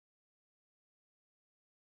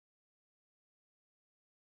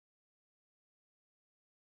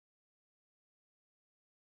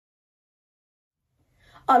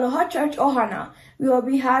Aloha Church Ohana. We will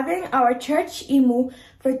be having our church imu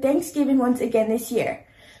for Thanksgiving once again this year.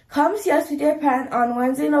 Come see us with your parent on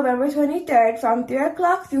Wednesday, November 23rd from 3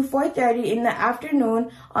 o'clock through 4:30 in the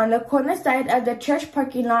afternoon on the corner side of the church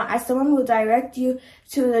parking lot as someone will direct you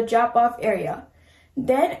to the drop-off area.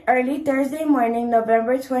 Then early Thursday morning,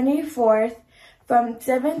 November 24th from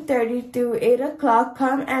 7:30 to 8 o'clock,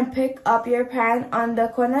 come and pick up your parent on the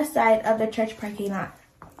corner side of the church parking lot.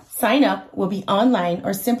 Sign up will be online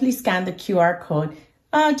or simply scan the QR code.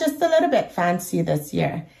 Just a little bit fancy this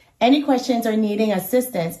year. Any questions or needing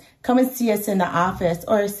assistance, come and see us in the office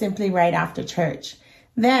or simply right after church.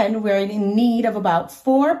 Then we're in need of about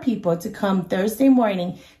 4 people to come Thursday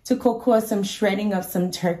morning to kokua some shredding of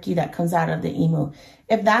some turkey that comes out of the imu.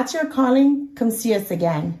 If that's your calling, come see us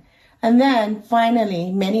again. And then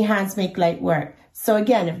finally, many hands make light work. So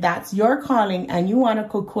again, if that's your calling and you want to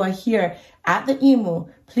kokua here at the imu,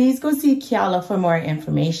 please go see Kiala for more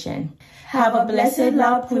information. Have a blessed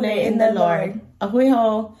Laupule in the Lord. Ahui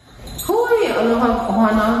ho. Hoi, aloha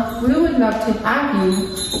ohana. We would love to have you,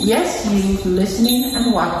 yes you, listening and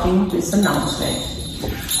watching this announcement.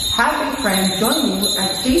 Have a friend join you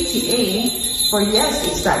at KTA for yes,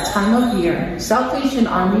 it's that time of year, Salvation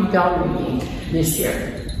Army bell ringing this year.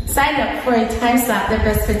 Sign up for a time slot that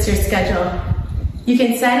best fits your schedule. You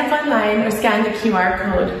can sign up online or scan the QR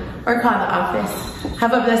code or call the office.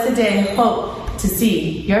 Have a blessed day and hope to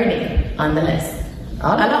see your name on the list.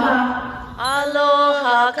 Aloha.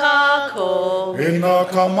 Aloha kako. Ina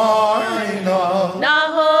kamaina.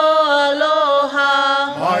 Naho aloha.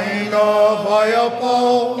 Maina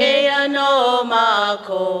vaiapau. Ea no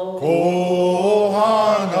mako.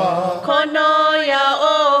 Kohana. Kono ya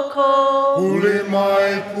oko. Pule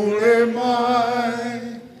mai, pule mai.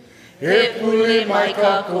 E pule mai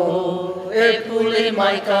kako. E pule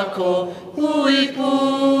mai kako. Hui pu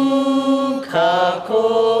kako.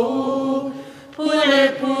 Pule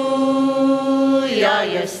pu ya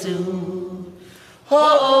Yesu.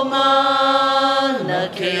 Ho'omana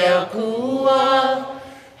ke akua.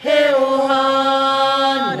 He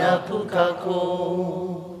ohana pukako.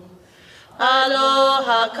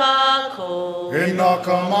 Aloha kako. Ina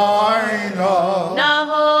kamaina.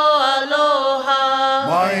 Naho aloha.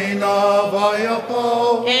 Maina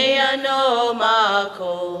vaiapau. Ea no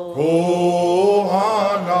mako.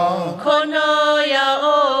 Kohana. Kono ya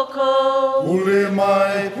oko. Pule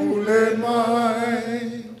mai, pule mai.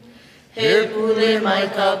 He pule mai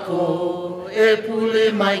kako. E pule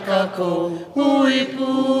mai kako. Hui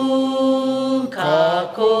pu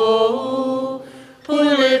kako.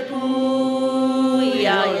 Pule pu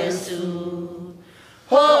ya Yesu.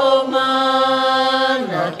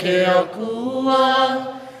 Ho'omana ke akua.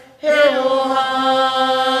 He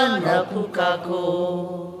ohana pukako.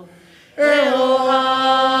 He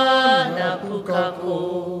ohana pukako.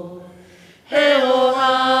 He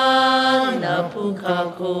ohana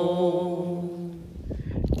pukako.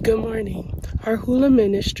 Good morning. Our hula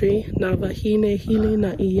ministry, Navahine Hili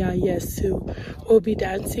na Iya Yesu, will be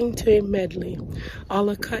dancing to a medley,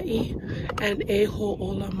 Alakai and Eho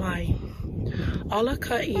Olamai.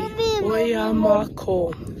 Alakai, Oya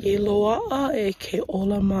Mako, Iloa'a Eke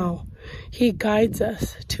Olamau. He guides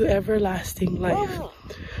us to everlasting life.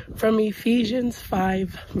 From Ephesians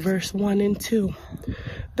 5, verse 1 and 2.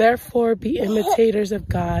 Therefore be imitators of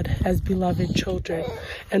God as beloved children,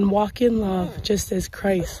 and walk in love just as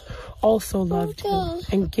Christ also loved you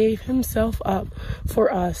and gave himself up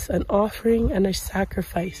for us, an offering and a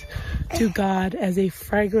sacrifice to God as a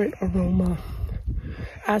fragrant aroma.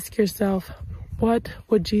 Ask yourself, what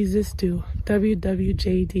would Jesus do?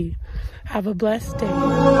 WWJD. Have a blessed day.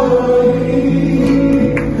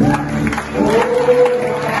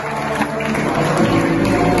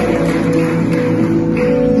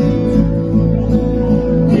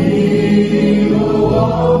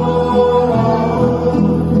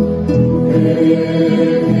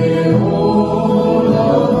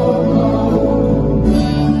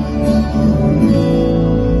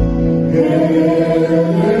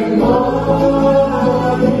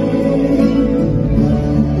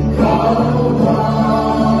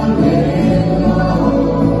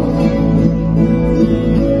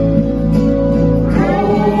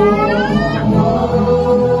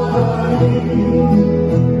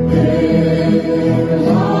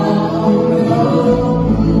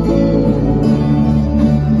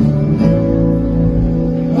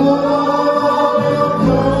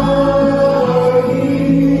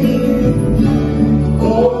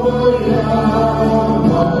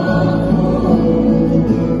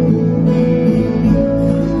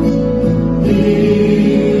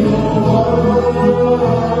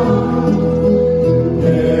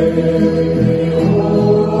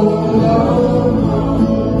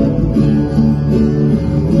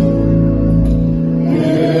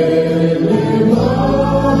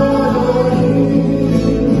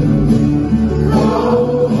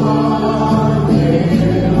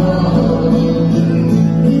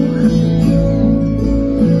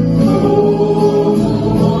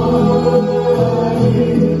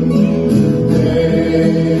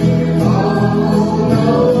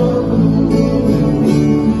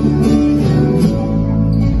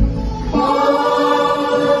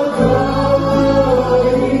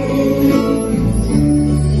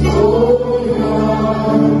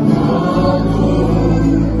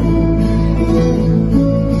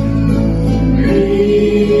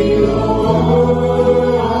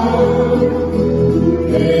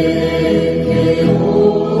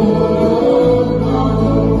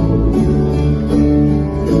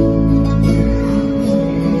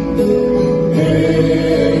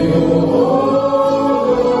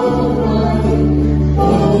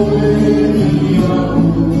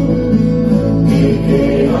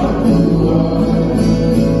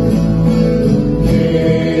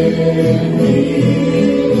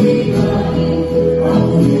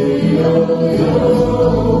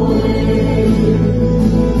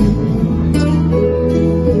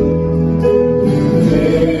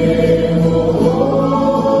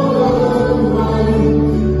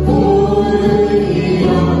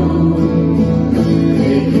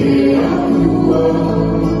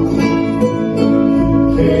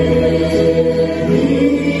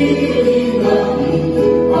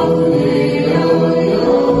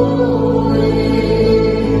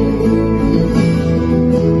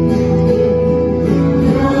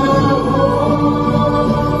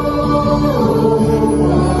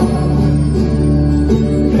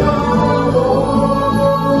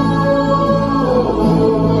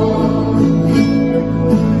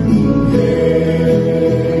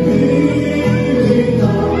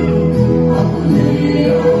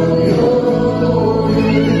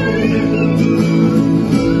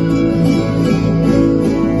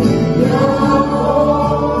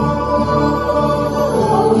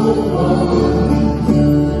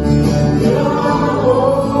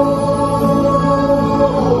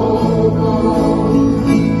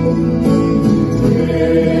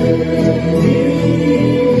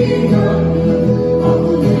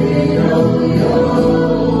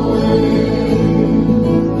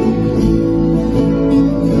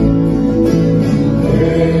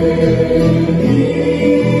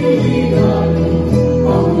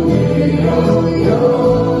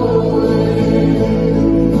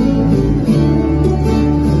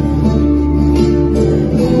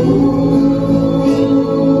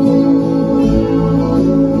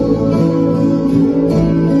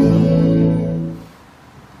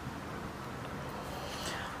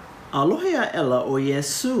 ela o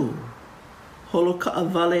Yesu. Holo ka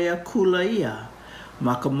avale a kula ia,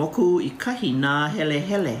 makamoku I kahi nā hele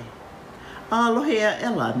hele. Alohe a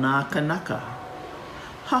ela nā kanaka.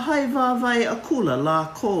 Hahai vāvai a kula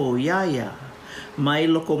la ko yaya, mai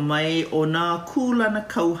loko mai o nā kula na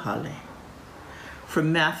kauhale.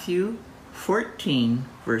 From Matthew 14,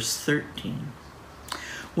 verse 13.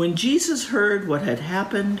 When Jesus heard what had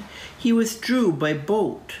happened, he withdrew by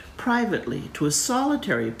boat privately to a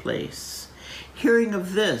solitary place. Hearing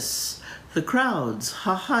of this, the crowds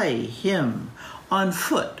hahai him on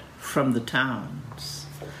foot from the towns.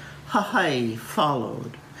 Hahai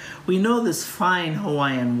followed. We know this fine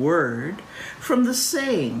Hawaiian word from the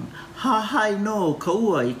saying, hahai no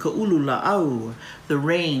kaua I ka ulu la'au, the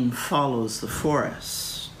rain follows the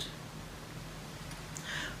forest.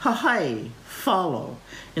 Hahai, follow,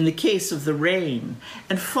 in the case of the rain,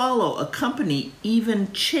 and follow, accompany,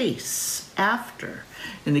 even chase after,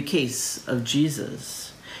 in the case of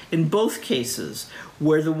Jesus. In both cases,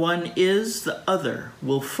 where the one is, the other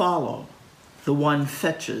will follow. The one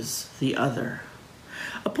fetches the other.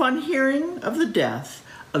 Upon hearing of the death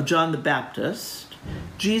of John the Baptist,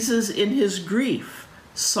 Jesus in his grief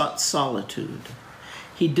sought solitude.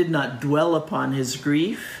 He did not dwell upon his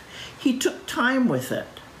grief. He took time with it.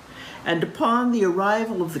 And upon the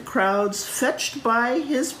arrival of the crowds fetched by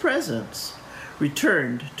his presence,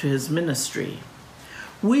 returned to his ministry.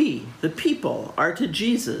 We, the people, are to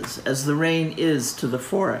Jesus as the rain is to the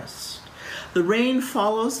forest. The rain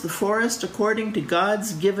follows the forest according to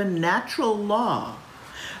God's given natural law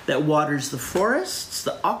that waters the forests,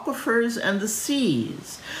 the aquifers, and the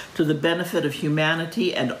seas to the benefit of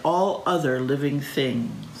humanity and all other living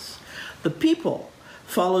things. The people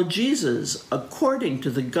follow Jesus according to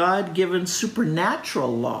the God-given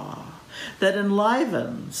supernatural law that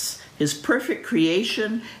enlivens his perfect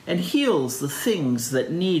creation and heals the things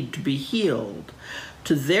that need to be healed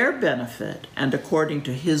to their benefit and according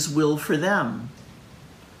to his will for them.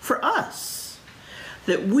 For us,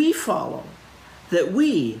 that we follow, that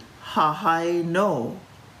we hahai no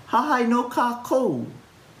ka kou,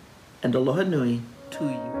 and aloha nui to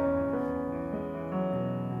you.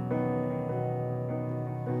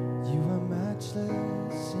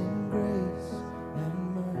 Matchless in grace and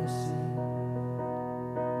mercy.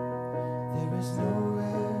 There is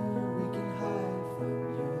nowhere we can hide from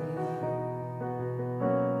your love.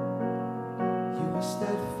 You are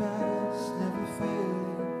steadfast, never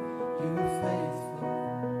failing. You are faithful.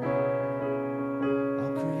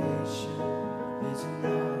 All creation is in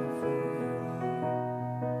awe for you.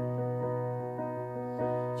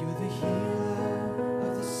 You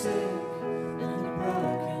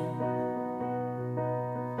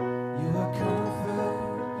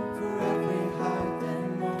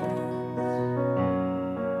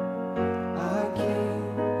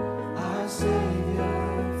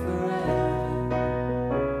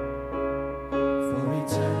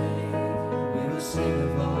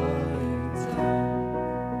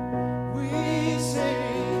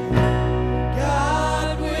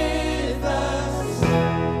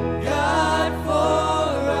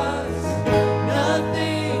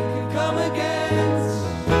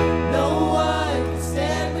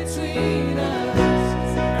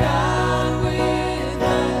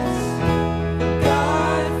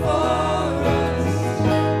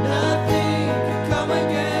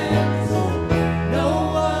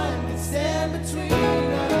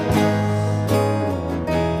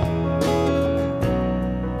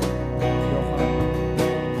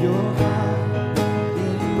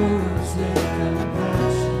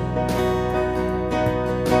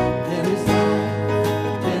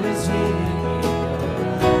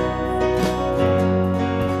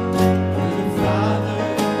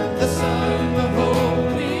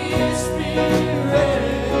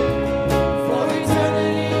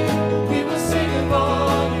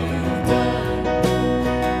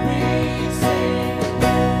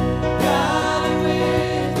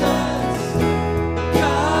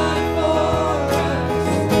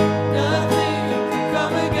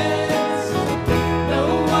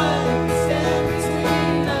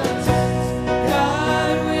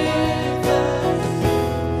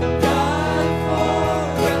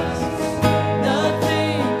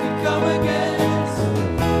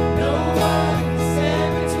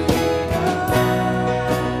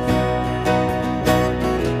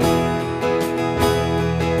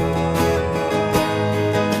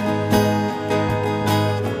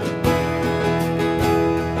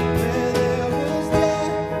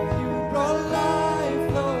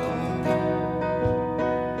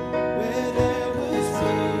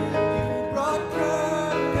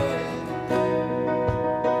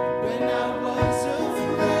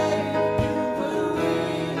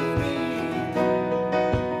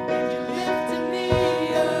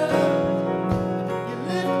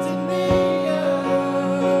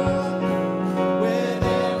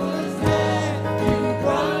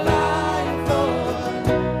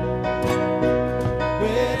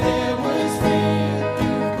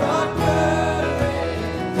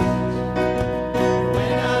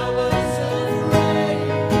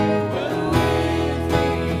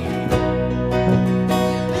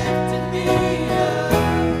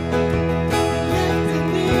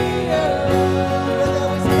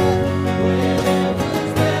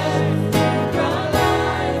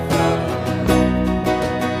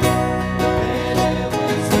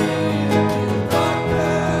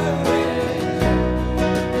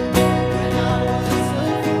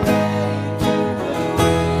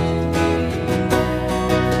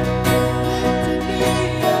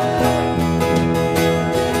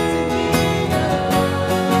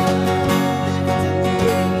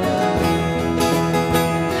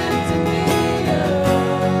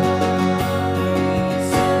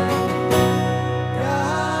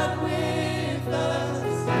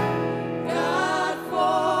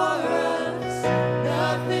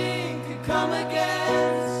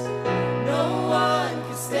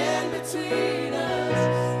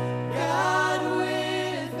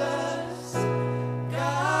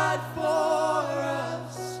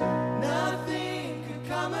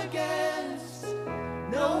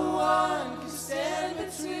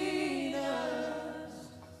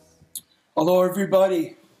Hello,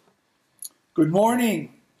 everybody. Good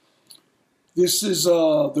morning. This is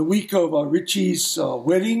the week of Richie's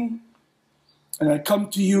wedding, and I come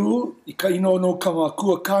to you, ikaino no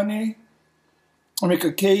kamakua kane,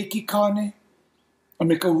 ameka keiki kane,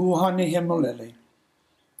 ameka huhane hemolele.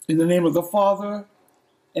 In the name of the Father,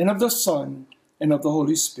 and of the Son, and of the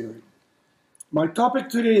Holy Spirit. My topic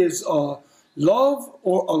today is love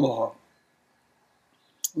or aloha.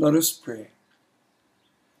 Let us pray.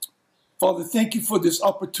 Father, thank you for this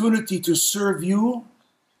opportunity to serve you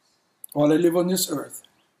while I live on this earth,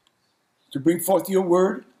 to bring forth your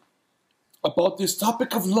word about this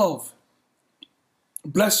topic of love.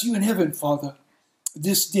 Bless you in heaven, Father,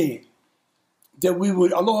 this day, that we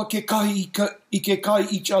would aloha ke kahi ike kai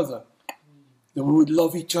each other, that we would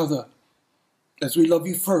love each other as we love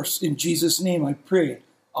you first. In Jesus' name I pray.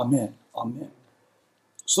 Amen. Amen.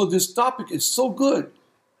 So this topic is so good.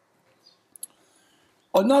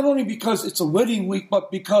 Not only because it's a wedding week,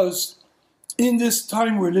 but because in this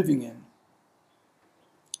time we're living in,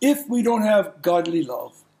 if we don't have godly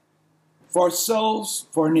love for ourselves,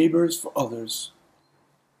 for our neighbors, for others,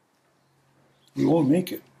 we won't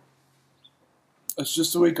make it. That's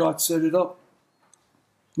just the way God set it up.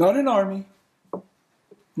 Not an army,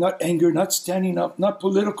 not anger, not standing up, not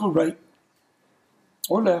political right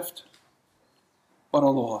or left, but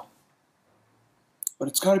aloha. But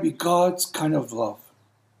it's got to be God's kind of love.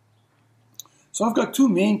 So I've got two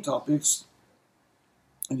main topics,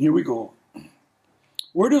 and here we go.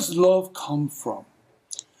 Where does love come from?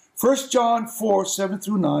 1 John 4, 7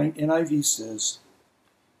 through 9, NIV says,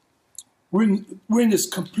 we're in this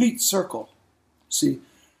complete circle. See,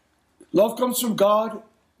 love comes from God,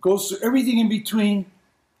 goes through everything in between,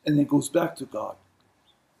 and then goes back to God.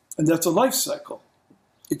 And that's a life cycle.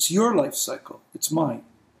 It's your life cycle. It's mine.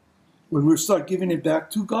 When we start giving it back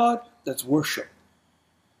to God, that's worship.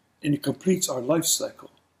 And it completes our life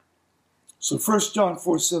cycle. So 1 John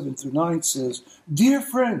 4, 7 through 9 says, Dear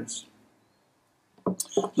friends,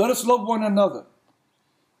 let us love one another,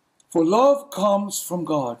 for love comes from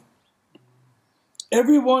God.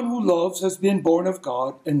 Everyone who loves has been born of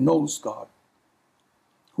God and knows God.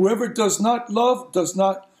 Whoever does not love does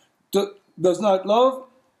not know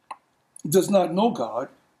God,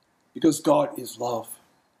 because God is love.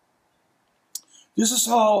 This is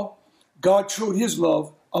how God showed his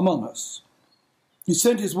love among us. He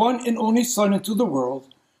sent his one and only Son into the world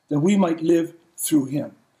that we might live through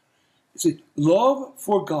him. You see, love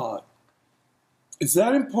for God is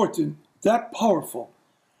that important, that powerful,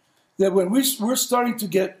 that when we're starting to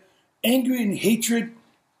get angry and hatred,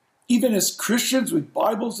 even as Christians with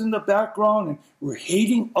Bibles in the background, and we're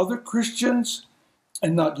hating other Christians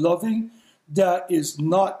and not loving, that is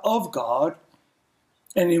not of God,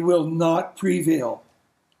 and it will not prevail.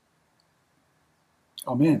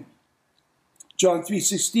 Amen. John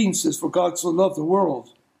 3:16 says, For God so loved the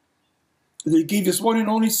world, that he gave his one and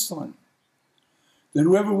only Son, that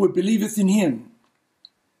whoever would believeth in him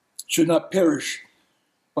should not perish,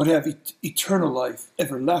 but have eternal life,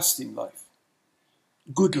 everlasting life,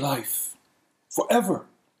 good life, forever.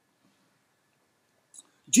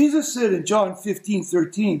 Jesus said in John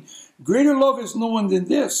 15:13, Greater love is no one than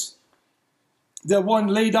this, that one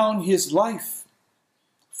lay down his life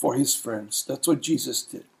for his friends. That's what Jesus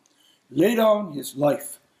did. Lay down his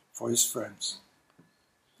life for his friends.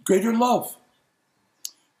 Greater love.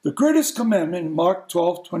 The greatest commandment, Mark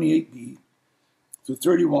 12:28b to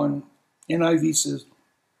 31, NIV says,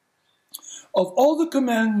 Of all the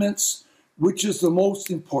commandments, which is the most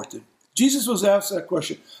important? Jesus was asked that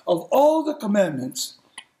question. Of all the commandments,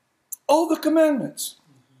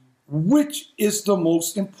 which is the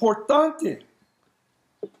most importante?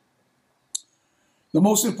 The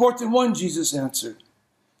most important one, Jesus answered,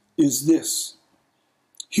 is this.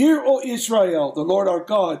 Hear, O Israel, the Lord our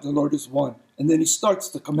God, the Lord is one. And then he starts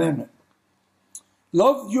the commandment.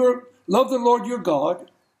 Love the Lord your God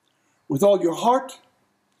with all your heart,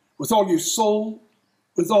 with all your soul,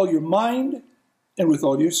 with all your mind, and with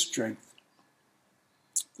all your strength.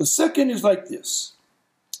 The second is like this.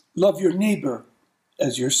 Love your neighbor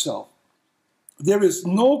as yourself. There is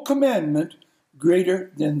no commandment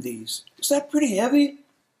greater than these. Is that pretty heavy?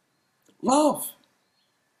 Love.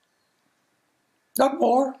 Not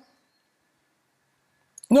more.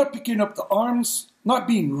 Not picking up the arms, not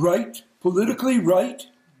being right, politically right.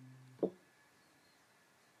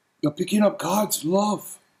 You're picking up God's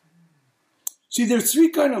love. See, there's three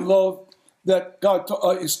kinds of love that God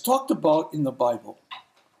is talked about in the Bible.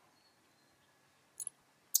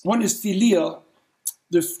 One is philia.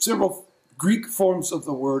 There's several Greek forms of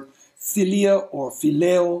the word philia or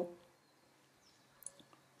phileo.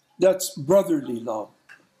 That's brotherly love.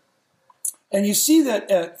 And you see that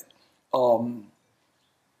at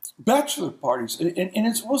bachelor parties. And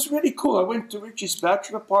it was really cool. I went to Richie's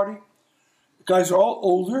bachelor party. The guys are all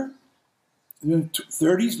older, in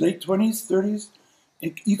 30s, late 20s, 30s.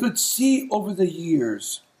 And you could see over the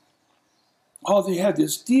years how they had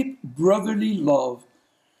this deep brotherly love,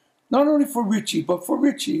 not only for Richie, but for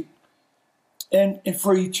Richie and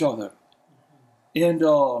for each other. And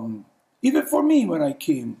even for me when I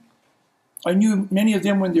came, I knew many of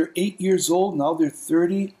them when they're 8 years old, now they're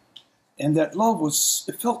 30. And that love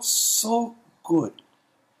it felt so good.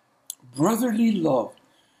 Brotherly love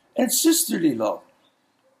and sisterly love.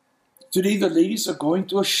 Today the ladies are going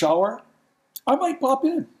to a shower. I might pop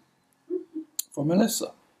in for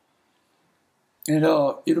Melissa. And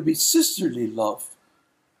it'll be sisterly love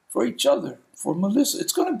for each other, for Melissa.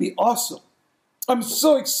 It's going to be awesome. I'm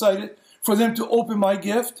so excited for them to open my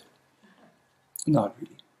gift. Not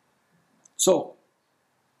really. So,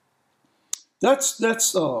 that's the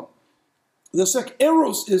second.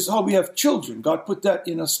 Eros is how we have children. God put that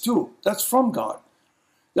in us too. That's from God.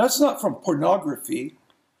 That's not from pornography.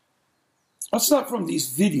 That's not from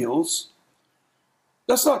these videos.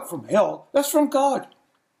 That's not from hell. That's from God.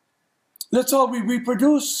 That's how we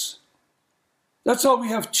reproduce. That's how we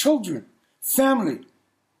have children, family,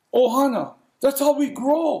 ohana. That's how we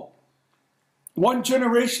grow. One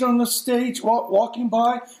generation on the stage walking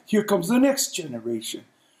by, here comes the next generation.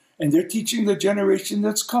 And they're teaching the generation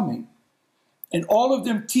that's coming. And all of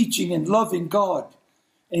them teaching and loving God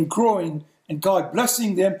and growing and God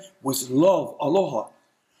blessing them with love. Aloha.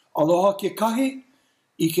 Aloha ke kahi,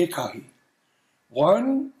 ike kahi.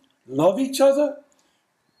 One, love each other.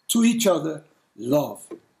 To each other, love.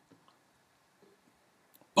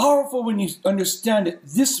 Powerful when you understand it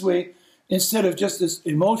this way instead of just this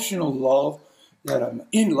emotional love that I'm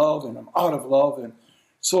in love and I'm out of love and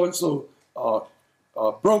so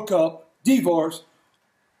broke up, divorced.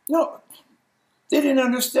 No, they didn't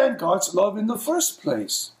understand God's love in the first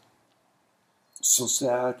place. So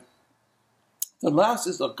sad. The last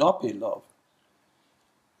is agape love.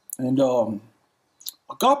 And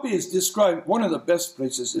agape is described, one of the best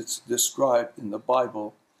places it's described in the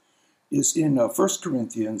Bible is in 1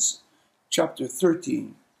 Corinthians chapter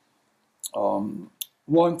 13, 1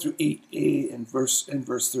 through 8a and verse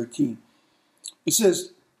 13. It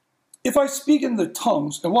says, if I speak in the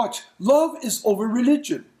tongues, and watch, love is over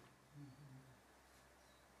religion.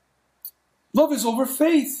 Love is over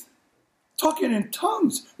faith. Talking in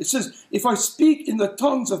tongues. It says, if I speak in the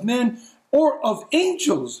tongues of men or of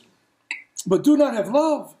angels, but do not have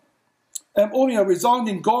love, I am only a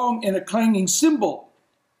resounding gong and a clanging cymbal.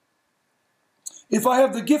 If I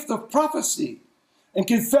have the gift of prophecy and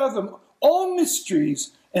can fathom all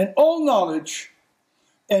mysteries and all knowledge,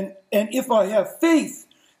 and if I have faith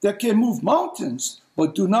that can move mountains,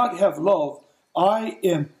 but do not have love, I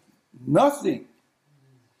am nothing.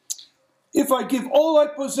 If I give all I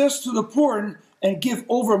possess to the poor and give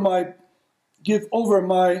over my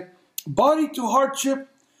body to hardship,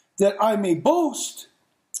 that I may boast,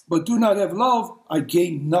 but do not have love, I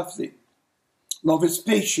gain nothing. Love is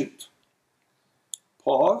patient.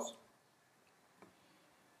 Pause.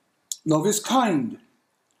 Love is kind.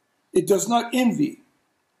 It does not envy.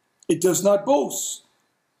 It does not boast.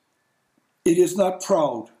 It is not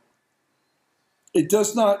proud. It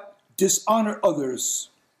does not dishonor others.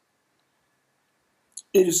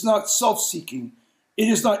 It is not self-seeking. It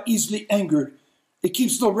is not easily angered. It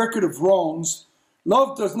keeps no record of wrongs.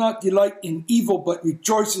 Love does not delight in evil, but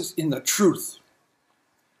rejoices in the truth.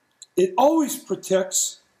 It always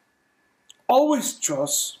protects, always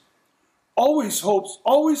trusts, always hopes,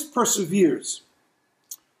 always perseveres.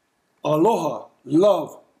 Aloha,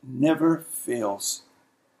 love never fails.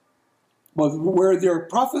 But where there are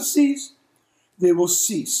prophecies, they will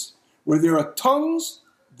cease. Where there are tongues,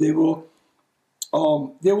 they will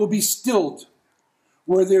be stilled.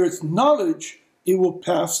 Where there is knowledge, it will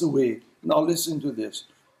pass away. Now listen to this.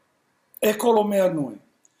 Ekolomeanui.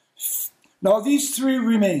 Now these three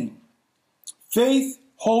remain: faith,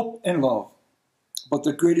 hope, and love. But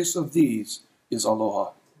the greatest of these is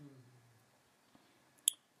aloha.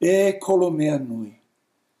 Ekolomeanui.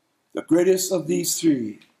 The greatest of these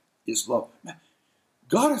three is love.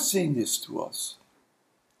 God is saying this to us.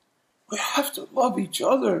 We have to love each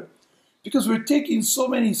other because we're taking so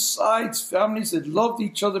many sides. Families that loved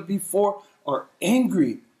each other before are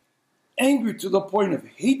angry to the point of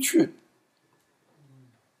hatred.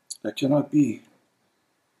 That cannot be.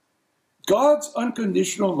 God's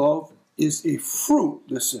unconditional love is a fruit.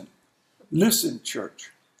 Listen,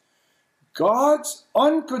 church. God's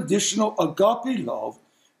unconditional agape love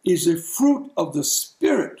is a fruit of the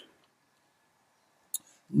Spirit.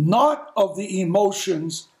 not of the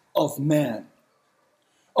emotions of man,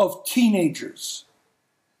 of teenagers.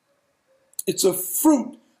 It's a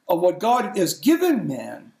fruit of what God has given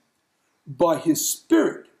man by his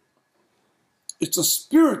Spirit. It's a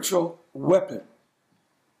spiritual weapon.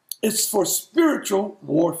 It's for spiritual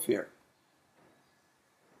warfare.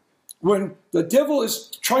 When the devil is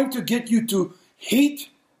trying to get you to hate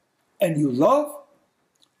and you love,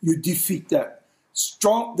 you defeat that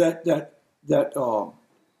strong,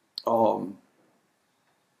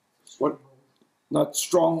 what, not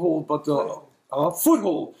stronghold, but the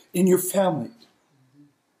foothold in your family.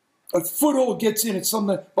 A foothold gets in, it's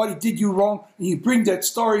somebody did you wrong, and you bring that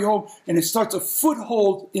story home, and it starts a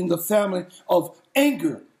foothold in the family of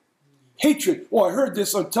anger, hatred. Oh, I heard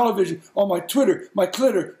this on television, on my Twitter, my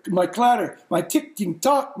clatter, my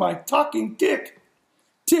tick-ting-tock, my talking tick.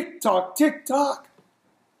 Tick-tock, tick-tock.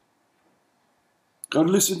 Got to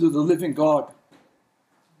listen to the living God.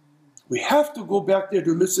 We have to go back there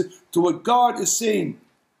to listen to what God is saying.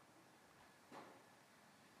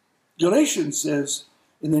 Galatians says,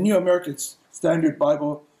 in the New American Standard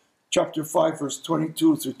Bible, chapter 5, verse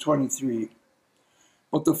 22 through 23,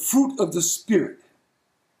 but the fruit of the Spirit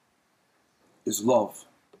is love,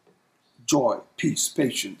 joy, peace,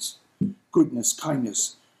 patience, goodness,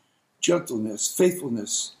 kindness, gentleness,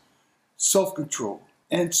 faithfulness, self-control,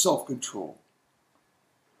 and self-control.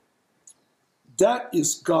 That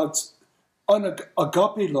is God's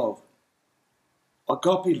agape love.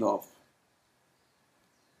 Agape love.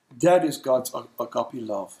 That is God's agape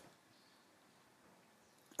love.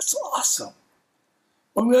 It's awesome.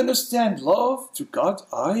 When we understand love through God's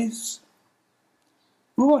eyes,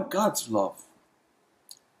 we want God's love.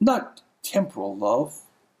 Not temporal love.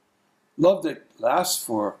 Love that lasts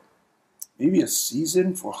for maybe a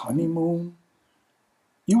season, for honeymoon.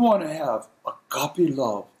 You want to have agape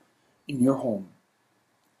love in your home.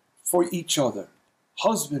 For each other.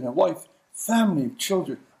 Husband and wife, family and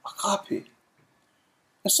children. Agape.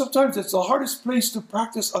 And sometimes it's the hardest place to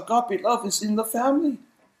practice agape love is in the family.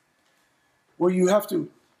 Where you have to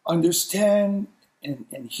understand and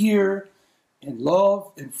hear and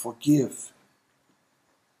love and forgive.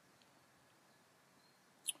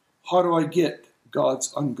 How do I get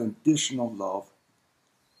God's unconditional love?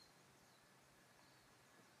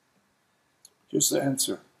 Here's the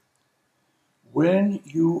answer. When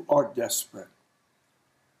you are desperate,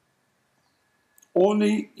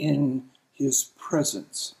 only in His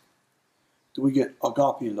presence do we get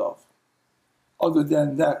agape love. Other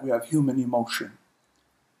than that, we have human emotion.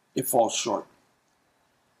 It falls short.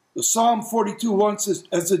 The Psalm 42:1 says,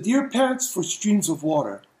 as the deer pants for streams of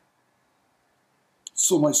water,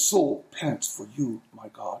 so my soul pants for you, my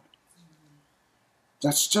God.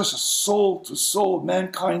 That's just a soul to soul,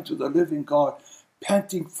 mankind to the living God,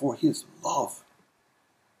 panting for His love.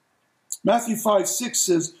 Matthew 5:6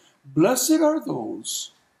 says, blessed are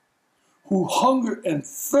those who hunger and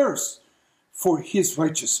thirst for His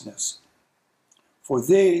righteousness, for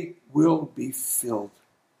they will be filled.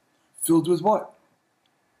 Filled with what?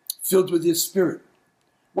 Filled with His Spirit.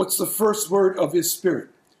 What's the first word of His Spirit?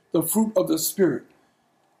 The fruit of the Spirit.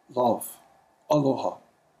 Love. Aloha.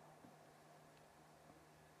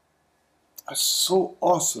 That's so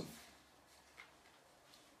awesome.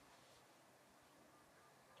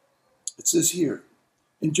 It says here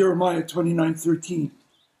in Jeremiah 29:13,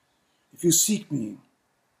 if you seek me,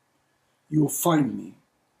 you will find me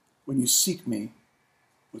when you seek me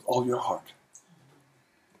with all your heart.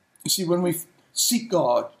 You see, when we seek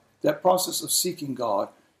God, that process of seeking God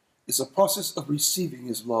is a process of receiving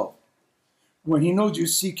His love. When He knows you're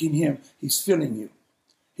seeking Him, He's filling you.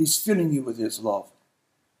 He's filling you with His love.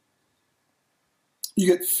 You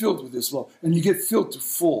get filled with His love, and you get filled to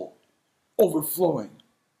full, overflowing,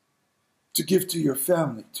 to give to your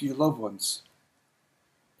family, to your loved ones,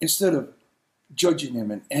 instead of judging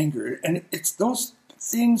them in anger. And it's those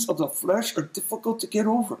things of the flesh are difficult to get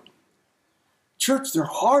over. Church, they're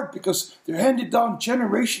hard because they're handed down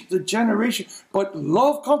generation to generation, but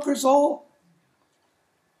love conquers all.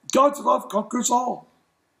 God's love conquers all.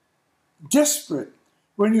 Desperate,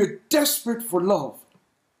 when you're desperate for love,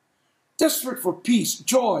 desperate for peace,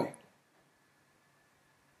 joy,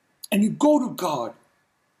 and you go to God,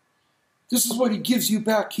 this is what He gives you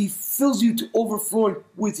back. He fills you to overflowing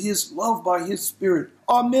with His love by His Spirit.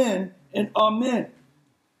 Amen and amen.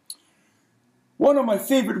 One of my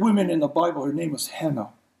favorite women in the Bible, her name was Hannah.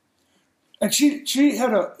 And she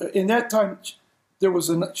had in that time,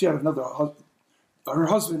 she had another husband. Her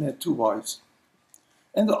husband had 2 wives.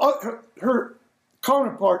 And her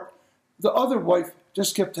counterpart, the other wife,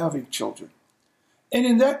 just kept having children. And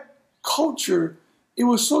in that culture, it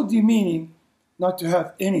was so demeaning not to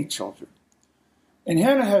have any children. And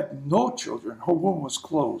Hannah had no children. Her womb was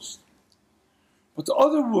closed. But the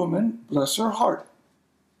other woman, bless her heart,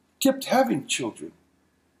 kept having children.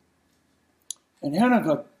 And Hannah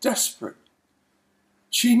got desperate.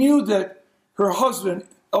 She knew that her husband,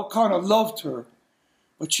 Elkanah, loved her,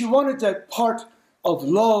 but she wanted that part of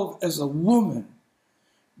love as a woman,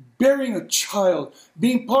 bearing a child,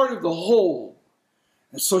 being part of the whole.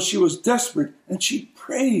 And so she was desperate, and she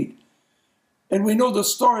prayed. And we know the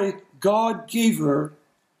story. God gave her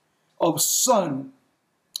a son,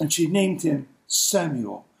 and she named him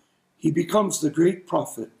Samuel. He becomes the great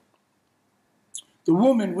prophet. The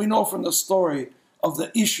woman, we know from the story of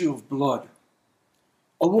the issue of blood.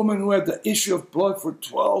 A woman who had the issue of blood for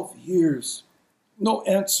 12 years. No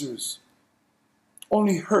answers.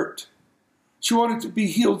 Only hurt. She wanted to be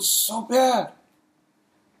healed so bad.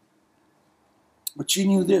 But she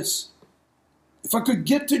knew this. If I could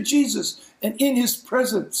get to Jesus and in his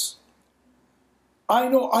presence, I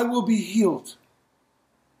know I will be healed.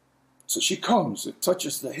 So she comes and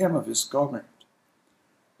touches the hem of his garment,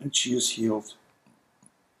 and she is healed.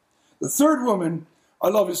 The third woman I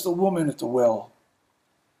love is the woman at the well.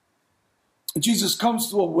 And Jesus comes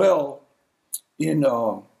to a well in,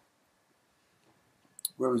 where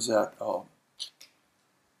was that?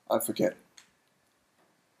 I forget.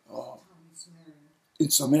 In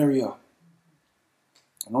Samaria.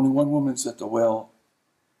 And only one woman's at the well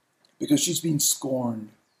because she's being scorned.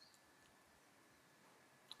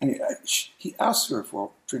 And he asks her for a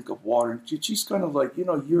drink of water. And she's kind of like,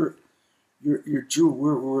 you're Jew,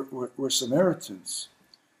 we're Samaritans.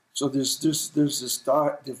 So there's this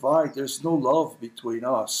divide. There's no love between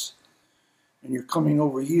us. And you're coming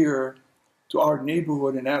over here to our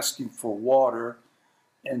neighborhood and asking for water.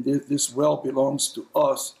 And this well belongs to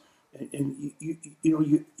us. And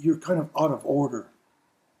you're kind of out of order.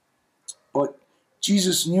 But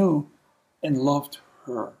Jesus knew and loved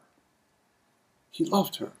her. He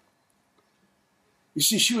loved her. You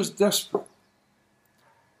see, she was desperate.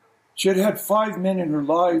 She had had 5 men in her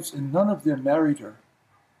lives, and none of them married her.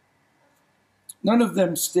 None of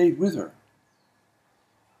them stayed with her.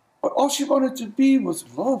 But all she wanted to be was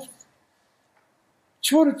loved.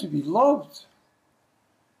 She wanted to be loved.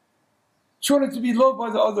 She wanted to be loved by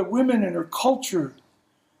the other women in her culture.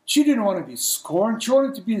 She didn't want to be scorned. She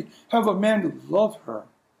wanted to have a man who loved her.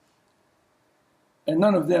 And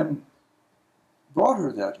none of them brought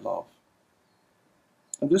her that love.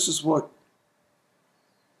 And this is what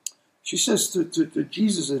she says to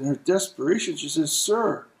Jesus in her desperation. She says,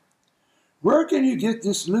 "Sir, where can you get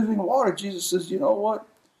this living water?" Jesus says, "You know what?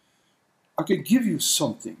 I could give you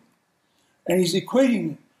something." And he's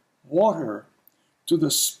equating water to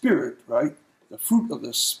the Spirit, right? The fruit of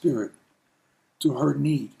the Spirit, to her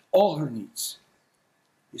need, all her needs.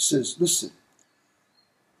 He says, "Listen,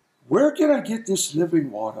 where can I get this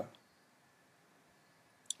living water?"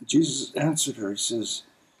 Jesus answered her. He says,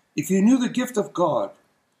 "If you knew the gift of God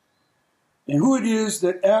and who it is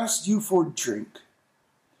that asked you for drink,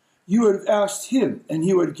 you would have asked him and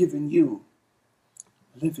he would have given you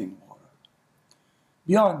living water."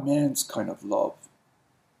 Beyond man's kind of love.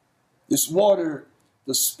 This water,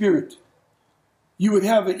 the Spirit, you would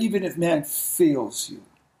have it even if man fails you.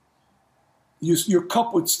 Your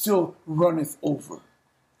cup would still runneth over.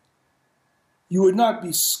 You would not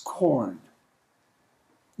be scorned.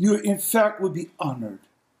 You, in fact, would be honored.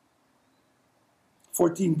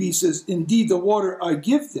 14b says, "Indeed, the water I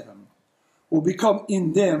give them will become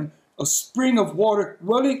in them a spring of water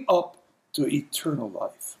welling up to eternal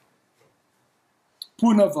life."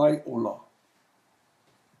 Punavai ola.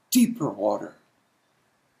 Deeper water.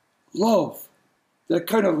 Love. That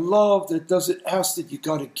kind of love that doesn't ask that you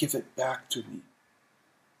got to give it back to me.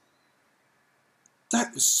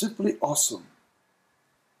 That is simply awesome.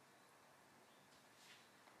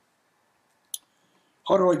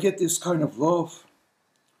 How do I get this kind of love?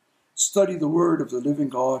 Study the word of the living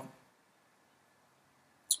God.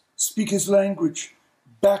 Speak his language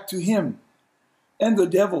back to him and the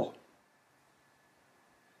devil.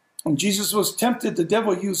 When Jesus was tempted, the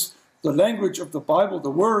devil used the language of the Bible, the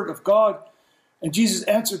word of God, and Jesus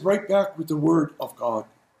answered right back with the word of God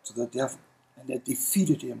to the devil, and that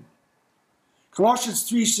defeated him. Colossians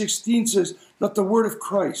 3:16 says, "Let the word of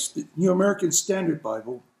Christ," the New American Standard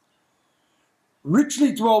Bible,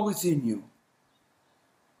 "richly dwell within you,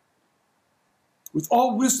 with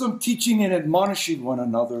all wisdom teaching and admonishing one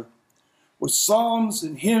another, with psalms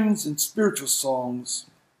and hymns and spiritual songs,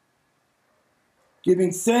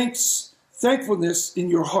 giving thankfulness in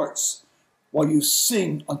your hearts while you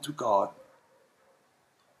sing unto God."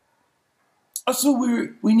 That's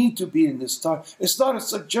who we need to be in this time. It's not a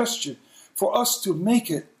suggestion for us to make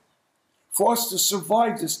it, for us to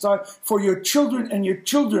survive this time, for your children and your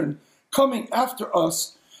children coming after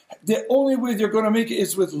us. The only way they're going to make it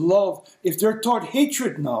is with love. If they're taught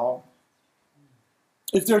hatred now,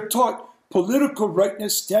 if they're taught political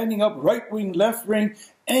rightness, standing up, right wing, left wing,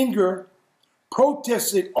 anger,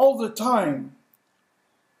 protesting all the time,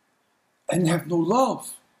 and have no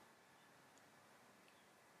love,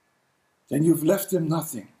 then you've left them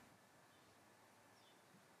nothing.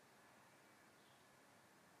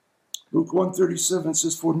 Luke 1:37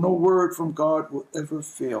 says, for no word from God will ever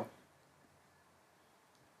fail.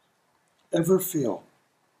 Ever fail.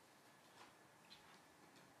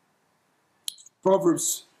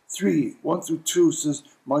 Proverbs 3:1-2 says,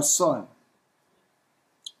 my son,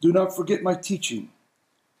 do not forget my teaching,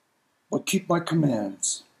 but keep my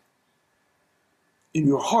commands in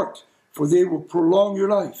your heart, for they will prolong your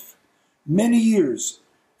life many years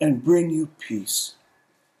and bring you peace.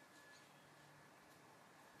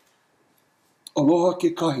 Aloha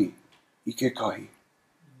ke kahi, ike kahi.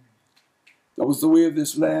 That was the way of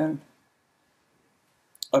this land.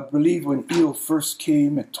 I believe when Eo first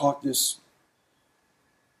came and taught this,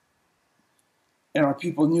 and our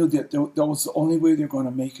people knew that that was the only way they're going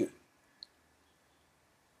to make it.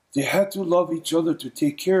 They had to love each other, to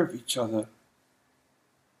take care of each other,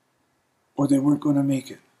 or they weren't going to make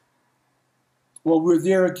it. Well, we're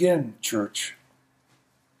there again, church.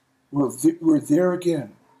 We're there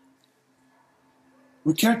again.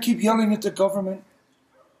 We can't keep yelling at the government.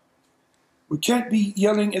 We can't be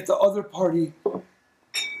yelling at the other party.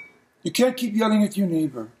 You can't keep yelling at your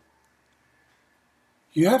neighbor.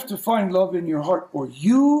 You have to find love in your heart, or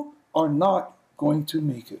you are not going to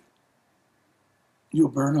make it. You'll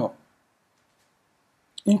burn up.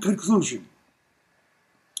 In conclusion,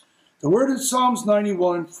 the word in Psalms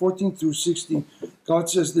 91:14-16, God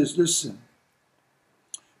says this, listen.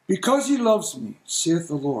 Because he loves me, saith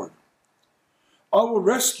the Lord, I will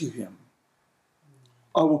rescue him.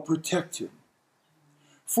 I will protect him.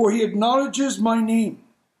 For he acknowledges my name.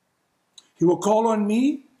 He will call on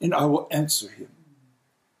me, and I will answer him.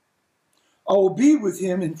 I will be with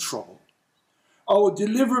him in trouble. I will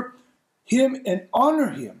deliver him and honor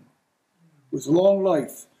him with long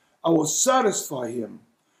life. I will satisfy him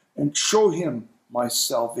and show him my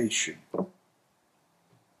salvation.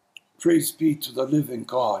 Praise be to the living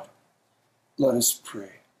God. Let us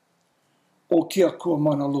pray. O kia kua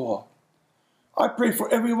mana loa. I pray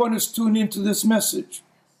for everyone who's tuned into this message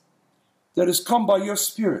that has come by your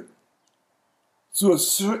Spirit through a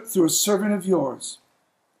servant of yours,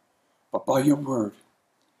 but by your word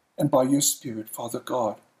and by your Spirit, Father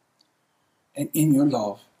God, and in your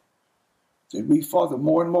love, that we, Father,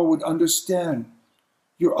 more and more would understand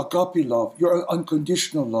your agape love, your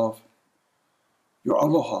unconditional love, your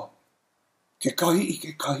aloha, ke kahi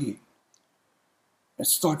ike kahi. And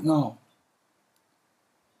start now.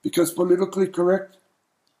 Because politically correct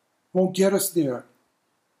won't get us there.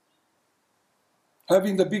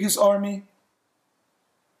 Having the biggest army,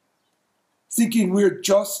 thinking we're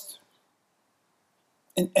just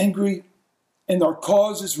and angry and our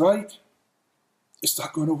cause is right, it's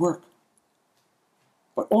not going to work.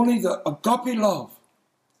 But only the agape love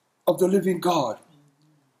of the living God,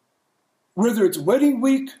 whether it's wedding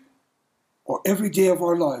week or every day of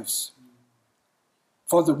our lives.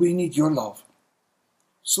 Father, we need your love.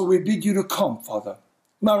 So we bid you to come, Father,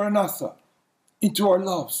 Maranatha, into our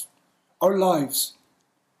lives,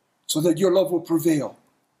 so that your love will prevail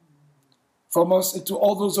from us and to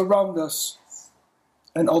all those around us,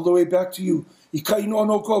 and all the way back to you. I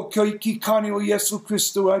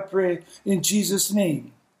pray in Jesus'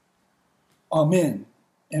 name. Amen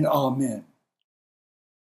and amen.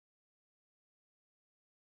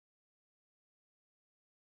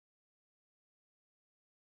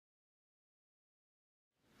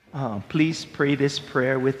 Please pray this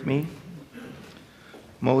prayer with me.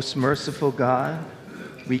 Most merciful God,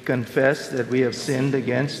 we confess that we have sinned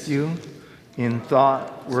against you in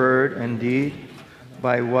thought, word, and deed,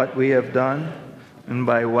 by what we have done and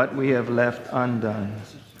by what we have left undone.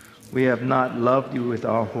 We have not loved you with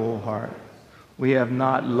our whole heart. We have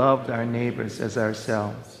not loved our neighbors as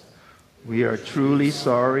ourselves. We are truly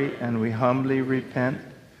sorry, and we humbly repent.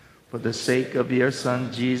 For the sake of your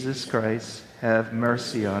Son, Jesus Christ, have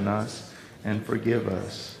mercy on us and forgive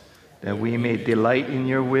us, that we may delight in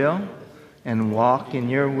your will and walk in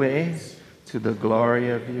your ways to the glory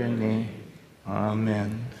of your name.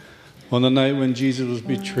 Amen. On the night when Jesus was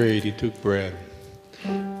betrayed, he took bread.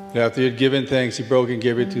 After he had given thanks, he broke and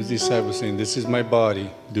gave it to his disciples, saying, this is my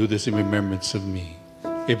body. Do this in remembrance of me.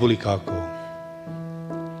 Epuli kako.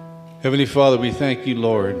 Heavenly Father, we thank you,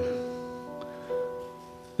 Lord,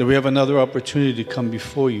 that we have another opportunity to come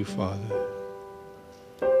before you, Father,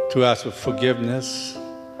 to ask for forgiveness,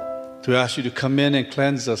 to ask you to come in and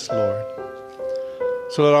cleanse us, Lord,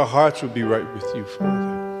 so that our hearts would be right with you,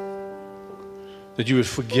 Father, that you would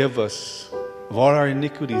forgive us of all our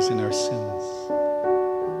iniquities and our sins.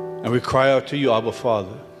 And we cry out to you, Abba,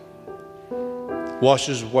 Father, wash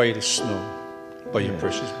us white as snow by your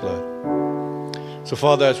precious blood. So,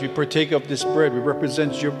 Father, as we partake of this bread, we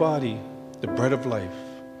represent your body, the bread of life.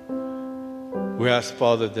 We ask,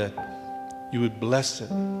 Father, that you would bless it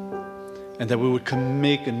and that we would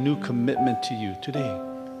make a new commitment to you today,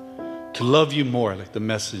 to love you more like the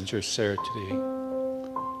messenger Sarah today,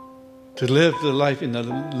 to live the life in the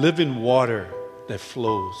living water that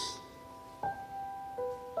flows.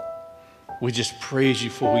 We just praise you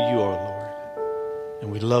for who you are, Lord,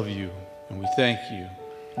 and we love you and we thank you.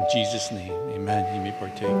 In Jesus' name, amen. You may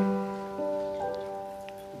partake.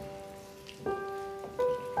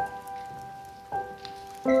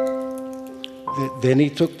 Then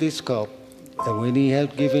he took this cup, and when he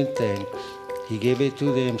had given thanks, he gave it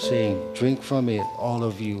to them, saying, "Drink from it, all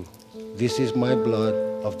of you. This is my blood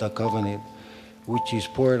of the covenant, which is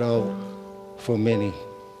poured out for many."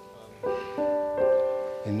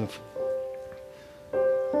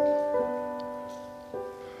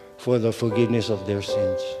 For the forgiveness of their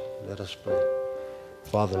sins. Let us pray.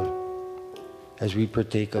 Father, as we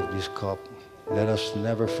partake of this cup, let us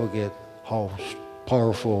never forget how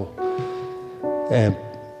powerful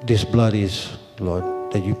this blood is,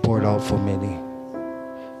 Lord, that you poured out for many.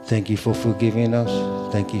 Thank you for forgiving us.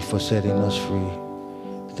 Thank you for setting us free.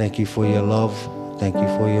 Thank you for your love. Thank you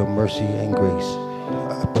for your mercy and grace.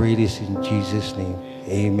 I pray this in Jesus' name.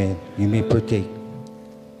 Amen. You may partake.